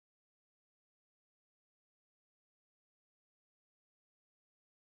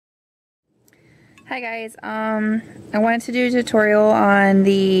Hi guys, I wanted to do a tutorial on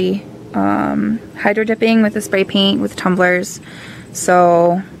the hydro dipping with the spray paint with tumblers,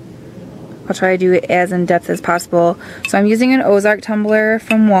 so I'll try to do it as in depth as possible. So I'm using an Ozark tumbler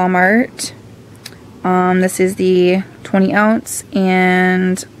from Walmart. This is the 20 ounce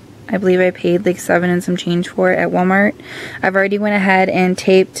and I believe I paid like $7 and some change for it at Walmart. I've already went ahead and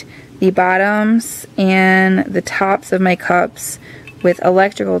taped the bottoms and the tops of my cups with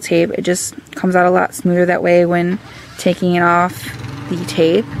electrical tape. It just comes out a lot smoother that way when taking it off the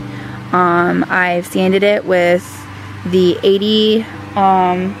tape. I've sanded it with the 80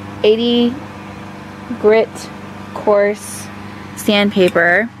 grit coarse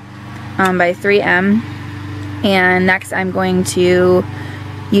sandpaper by 3M. And next I'm going to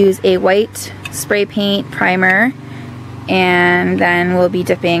use a white spray paint primer, and then we'll be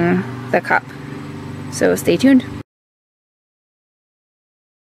dipping the cup. So stay tuned.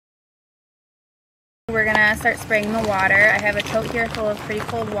 We're gonna start spraying the water. I have a tote here full of pretty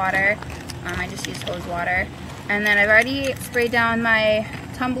cold water. I just use hose water. And then I've already sprayed down my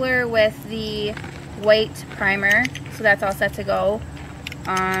tumbler with the white primer, so that's all set to go.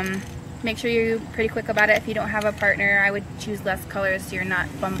 Make sure you're pretty quick about it. If you don't have a partner, I would choose less colors so you're not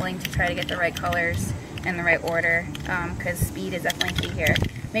fumbling to try to get the right colors in the right order, because speed is definitely key here.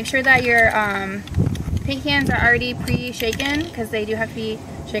 Make sure that your paint cans are already pre-shaken, because they do have to be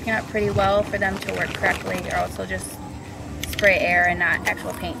shaken up pretty well for them to work correctly, or else they'll just spray air and not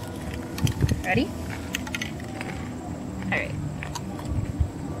actual paint. Ready? Alright.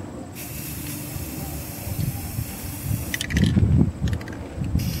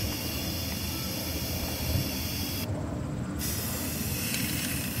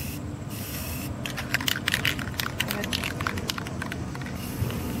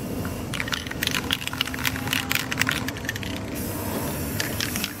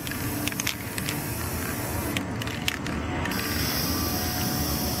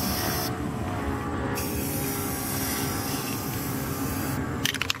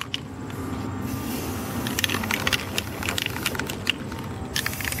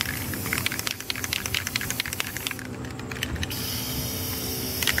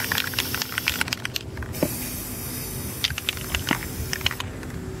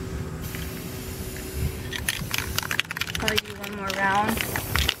 Probably do one more round.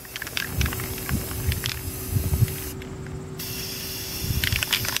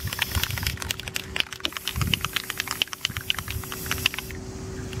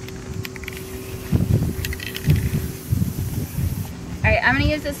 Alright, I'm going to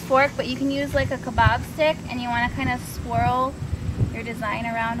use this fork, but you can use like a kebab stick, and you want to kind of swirl your design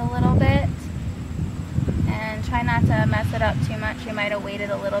around a little bit. And try not to mess it up too much. You might have waited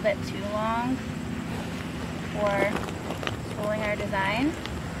a little bit too long for swirling our design.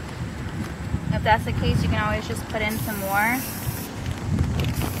 If that's the case, you can always just put in some more.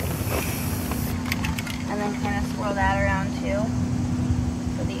 And then kind of swirl that around too,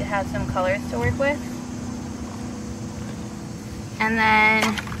 so that you have some colors to work with. And then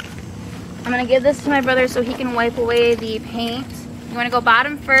I'm going to give this to my brother so he can wipe away the paint. You want to go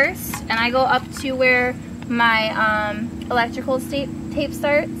bottom first, and I go up to where my electrical tape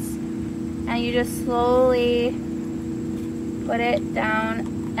starts. And you just slowly put it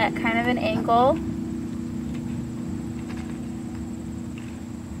down at kind of an angle.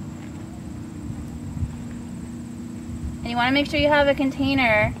 And you want to make sure you have a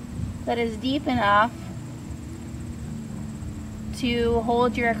container that is deep enough to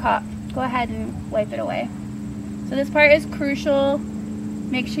hold your cup. Go ahead and wipe it away. So this part is crucial.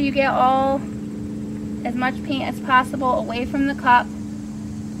 Make sure you get as much paint as possible away from the cup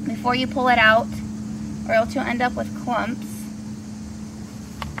before you pull it out, or else you'll end up with clumps.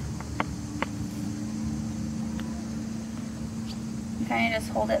 You kind of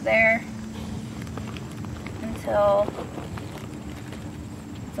just hold it there until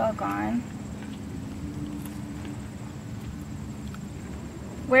it's all gone.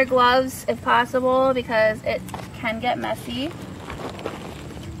 Wear gloves if possible, because it can get messy.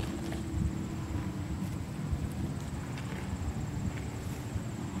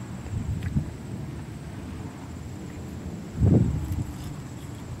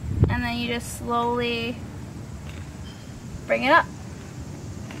 And then you just slowly bring it up.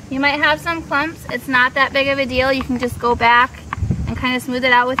 You might have some clumps. It's not that big of a deal. You can just go back and kind of smooth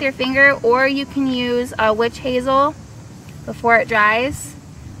it out with your finger, or you can use a witch hazel before it dries.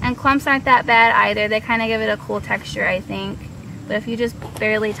 And clumps aren't that bad either. They kind of give it a cool texture, I think. But if you just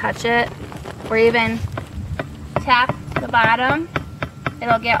barely touch it, or even tap the bottom,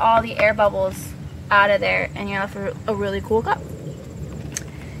 it'll get all the air bubbles out of there, and you're left with a really cool cup.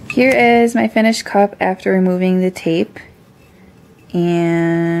 Here is my finished cup after removing the tape,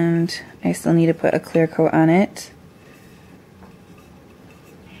 and I still need to put a clear coat on it.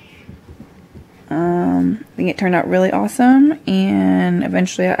 I think it turned out really awesome, and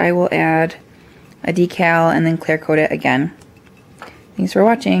eventually I will add a decal and then clear coat it again. Thanks for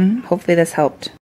watching. Hopefully this helped.